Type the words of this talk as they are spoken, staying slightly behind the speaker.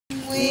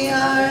We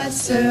are a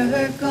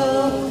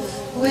circle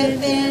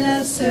within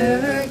a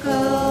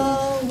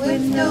circle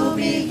with no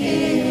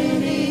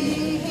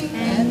beginning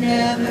and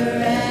never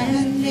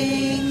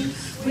ending.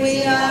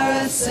 We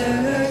are a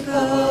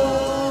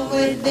circle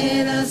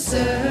within a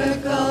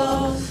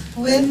circle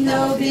with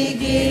no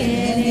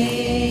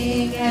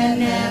beginning and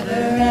never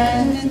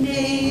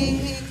ending.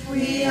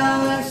 We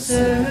are a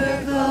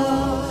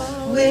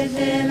circle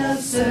within a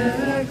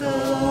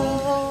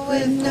circle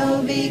with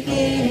no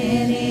beginning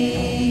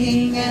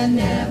and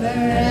never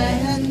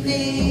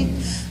ending.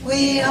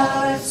 We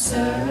are a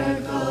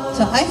circle.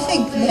 So I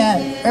think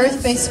that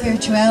earth-based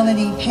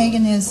spirituality,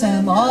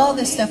 paganism, all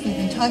the stuff we've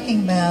been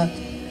talking about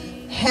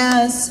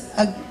has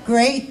a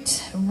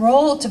great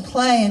role to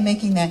play in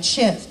making that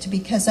shift,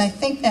 because I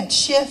think that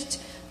shift,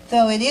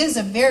 though it is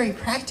a very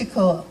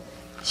practical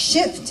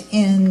shift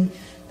in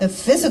the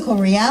physical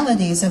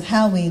realities of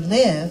how we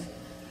live,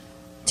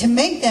 to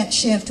make that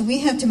shift, we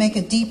have to make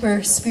a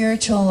deeper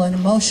spiritual and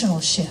emotional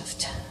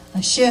shift,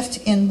 a shift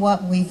in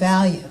what we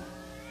value.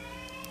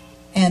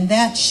 And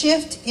that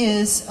shift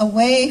is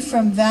away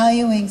from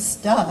valuing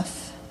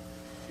stuff,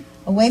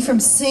 away from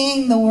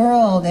seeing the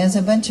world as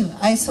a bunch of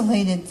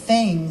isolated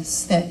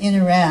things that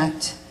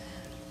interact,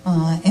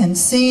 and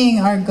seeing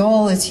our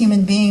goal as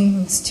human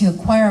beings to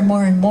acquire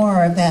more and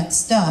more of that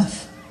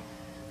stuff.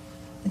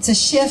 It's a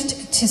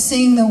shift to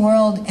seeing the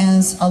world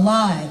as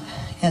alive,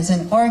 as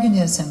an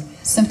organism,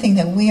 something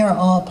that we are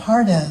all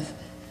part of.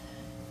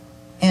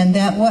 And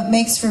that what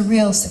makes for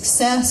real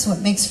success,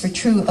 what makes for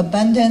true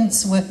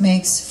abundance, what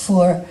makes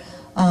for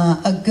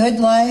a good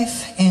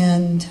life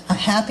and a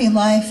happy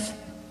life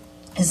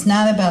is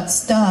not about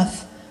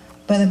stuff,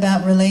 but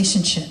about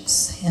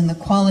relationships and the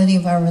quality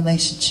of our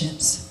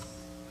relationships.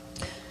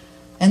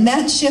 And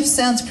that shift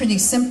sounds pretty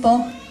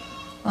simple,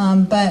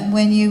 but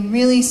when you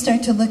really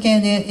start to look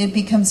at it, it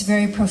becomes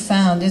very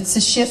profound. It's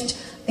a shift,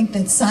 I think,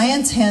 that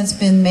science has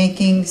been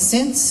making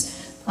since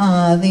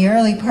the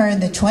early part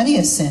of the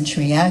 20th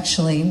century,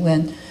 actually,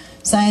 when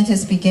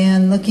scientists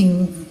began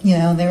looking,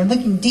 they were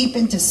looking deep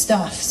into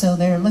stuff. So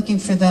they're looking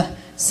for the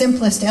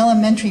simplest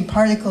elementary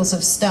particles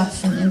of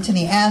stuff and into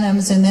the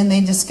atoms, and then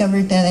they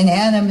discovered that an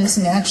atom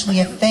isn't actually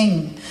a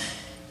thing.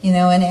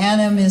 An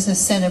atom is a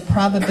set of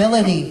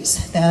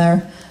probabilities that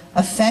are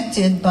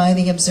affected by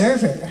the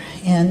observer.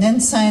 And then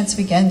science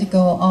began to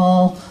go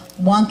all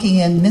wonky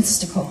and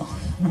mystical.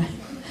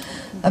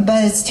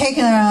 But it's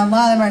taken a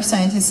lot of our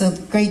scientists a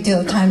great deal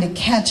of time to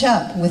catch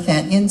up with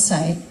that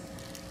insight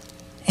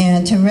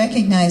and to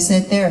recognize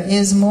that there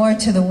is more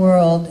to the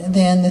world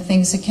than the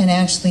things that can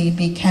actually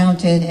be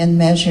counted and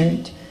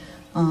measured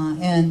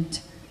and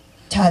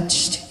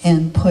touched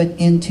and put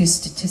into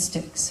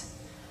statistics.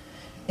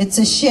 It's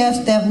a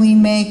shift that we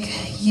make,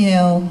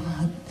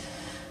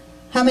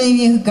 how many of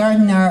you who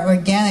garden are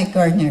organic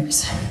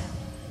gardeners?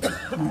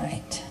 All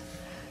right.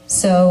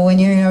 So when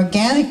you're an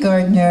organic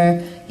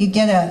gardener, you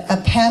get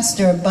a pest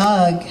or a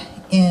bug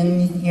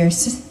in your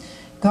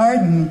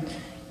garden,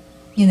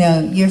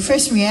 your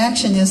first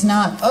reaction is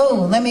not,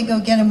 oh, let me go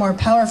get a more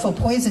powerful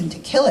poison to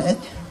kill it.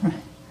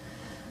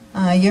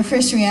 Your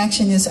first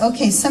reaction is,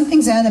 okay,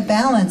 something's out of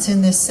balance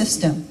in this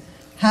system.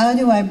 How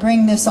do I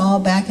bring this all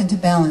back into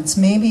balance?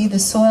 Maybe the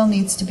soil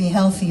needs to be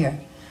healthier.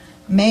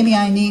 Maybe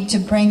I need to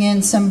bring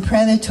in some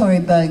predatory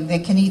bug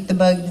that can eat the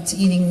bug that's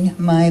eating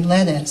my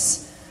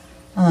lettuce.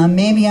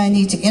 Maybe I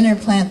need to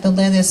interplant the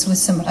lettuce with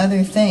some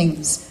other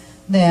things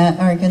that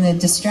are going to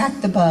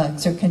distract the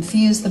bugs or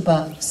confuse the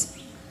bugs.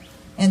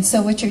 And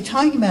so what you're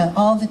talking about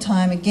all the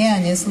time,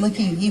 again, is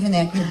looking even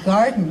at your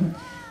garden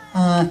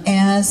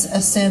as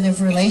a set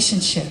of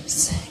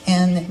relationships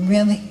and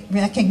really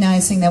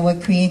recognizing that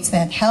what creates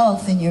that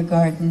health in your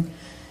garden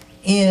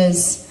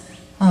is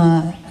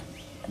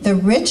the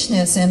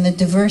richness and the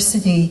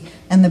diversity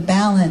and the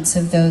balance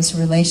of those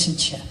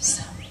relationships.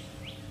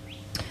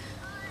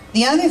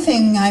 The other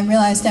thing I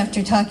realized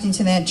after talking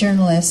to that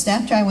journalist,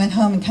 after I went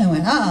home and kind of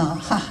went, oh,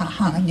 ha, ha,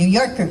 ha, New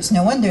Yorkers,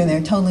 no wonder they're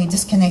totally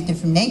disconnected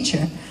from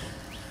nature.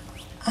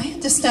 I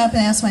had to stop and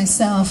ask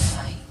myself,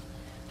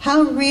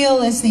 how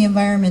real is the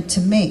environment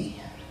to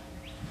me?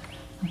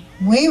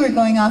 We were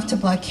going off to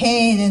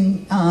blockade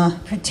and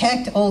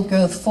protect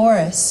old-growth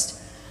forest.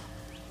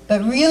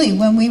 But really,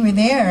 when we were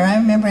there, I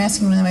remember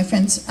asking one of my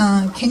friends,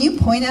 can you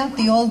point out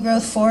the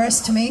old-growth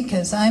forest to me?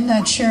 Because I'm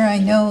not sure I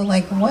know,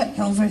 like, what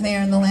over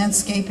there in the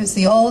landscape is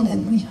the old.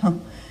 And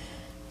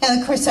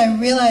of course, I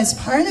realized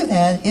part of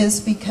that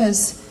is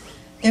because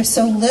there's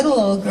so little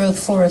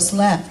old-growth forest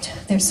left.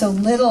 There's so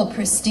little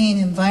pristine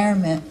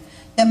environment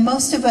that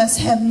most of us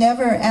have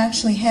never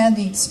actually had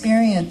the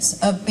experience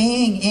of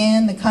being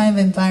in the kind of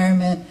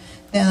environment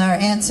that our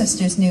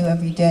ancestors knew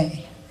every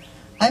day.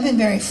 I've been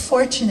very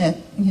fortunate,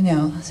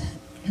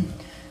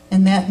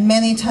 and that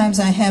many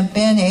times I have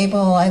been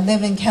able, I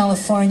live in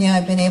California,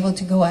 I've been able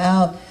to go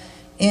out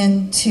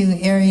into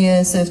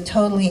areas of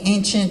totally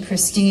ancient,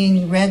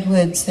 pristine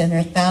redwoods that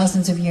are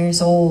thousands of years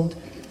old.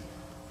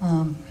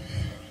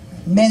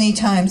 Many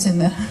times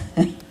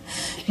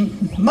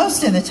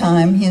most of the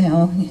time,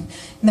 in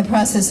the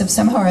process of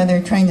somehow or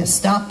other trying to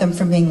stop them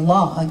from being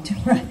logged,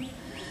 right?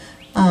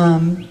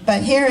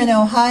 But here in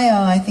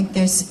Ohio, I think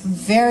there's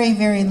very,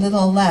 very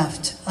little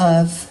left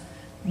of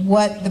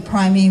what the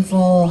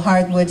primeval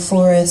hardwood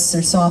forests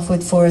or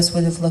softwood forests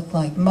would have looked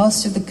like.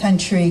 Most of the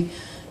country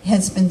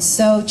has been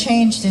so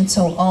changed and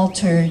so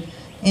altered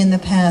in the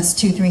past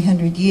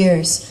 200-300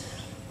 years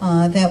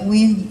that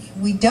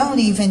we don't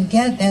even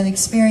get that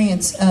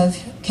experience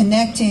of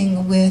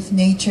connecting with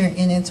nature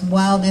in its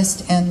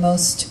wildest and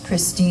most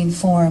pristine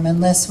form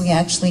unless we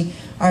actually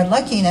are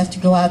lucky enough to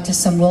go out to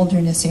some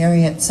wilderness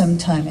area at some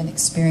time and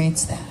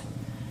experience that.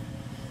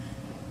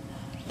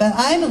 But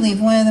I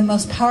believe one of the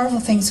most powerful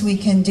things we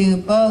can do,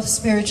 both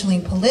spiritually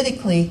and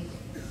politically,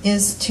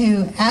 is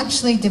to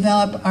actually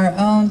develop our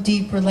own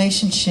deep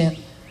relationship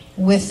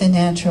with the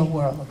natural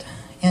world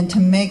and to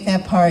make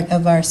that part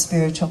of our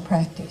spiritual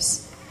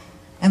practice.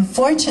 And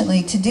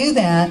fortunately, to do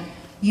that,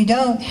 you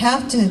don't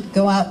have to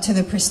go out to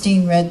the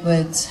pristine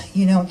redwoods.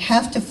 You don't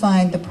have to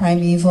find the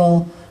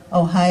primeval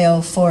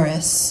Ohio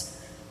forests.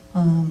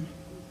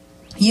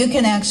 You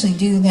can actually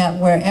do that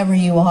wherever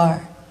you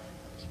are.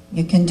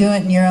 You can do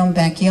it in your own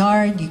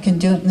backyard. You can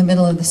do it in the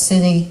middle of the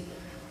city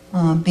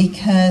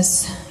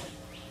because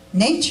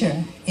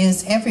nature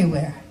is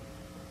everywhere.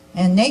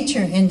 And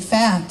nature, in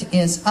fact,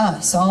 is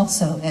us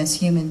also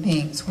as human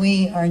beings.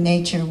 We are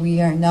nature.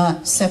 We are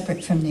not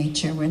separate from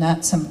nature. We're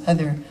not some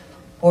other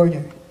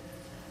order.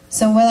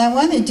 So what I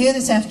want to do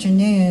this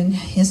afternoon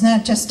is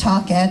not just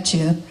talk at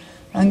you.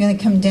 I'm going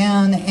to come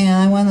down and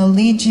I want to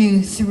lead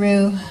you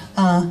through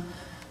a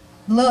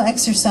little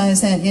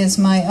exercise that is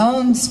my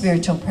own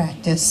spiritual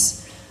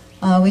practice,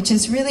 which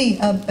is really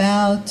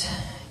about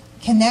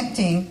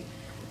connecting,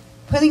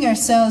 putting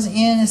ourselves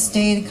in a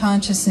state of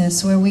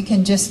consciousness where we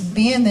can just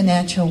be in the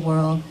natural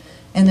world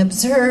and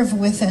observe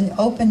with an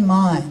open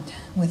mind,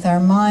 with our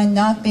mind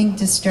not being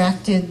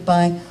distracted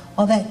by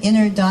all that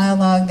inner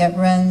dialogue that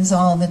runs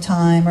all the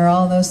time, or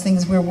all those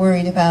things we're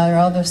worried about, or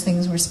all those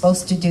things we're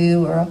supposed to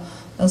do, or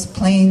those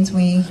planes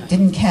we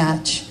didn't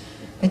catch.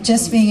 But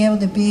just being able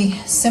to be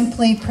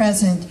simply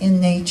present in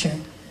nature.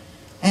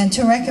 And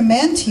to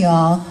recommend to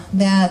y'all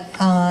that,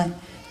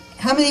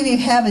 how many of you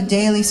have a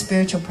daily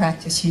spiritual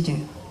practice you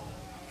do?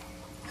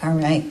 All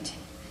right.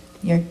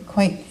 You're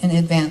quite an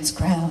advanced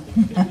crowd.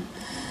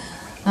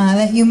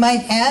 That you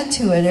might add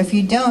to it. If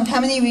you don't,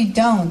 how many of you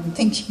don't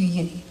think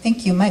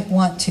you might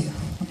want to?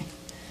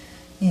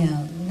 You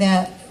know,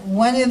 that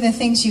one of the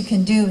things you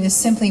can do is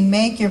simply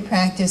make your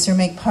practice, or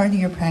make part of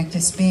your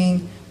practice,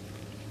 being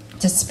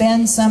to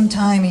spend some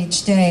time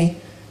each day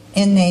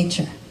in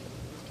nature.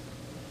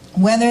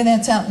 Whether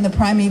that's out in the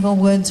primeval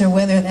woods, or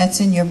whether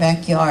that's in your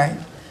backyard,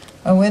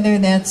 or whether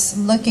that's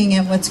looking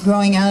at what's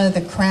growing out of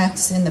the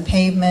cracks in the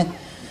pavement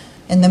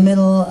in the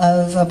middle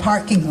of a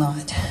parking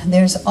lot.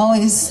 There's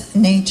always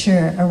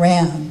nature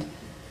around.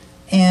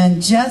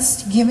 And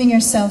just giving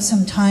yourself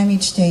some time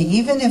each day,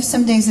 even if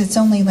some days it's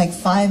only like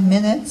 5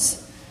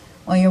 minutes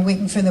while you're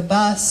waiting for the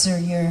bus, or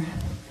you're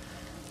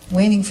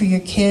waiting for your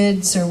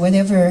kids, or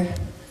whatever,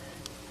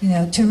 you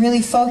know, to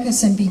really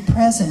focus and be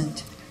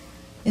present,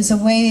 is a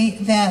way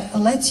that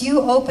lets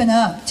you open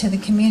up to the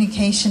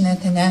communication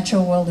that the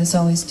natural world is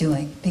always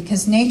doing.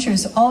 Because nature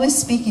is always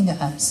speaking to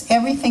us.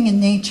 Everything in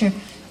nature,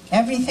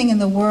 everything in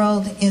the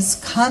world is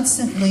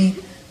constantly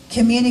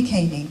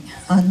communicating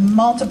on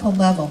multiple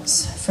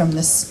levels, from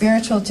the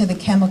spiritual to the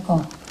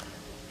chemical.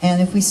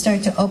 And if we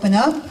start to open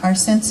up our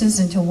senses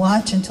and to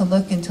watch and to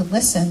look and to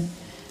listen,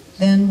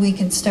 then we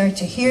can start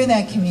to hear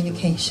that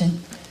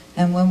communication.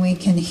 And when we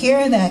can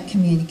hear that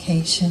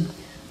communication,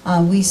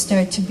 we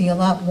start to be a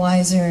lot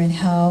wiser in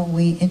how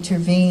we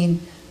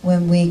intervene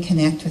when we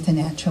connect with the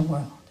natural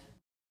world.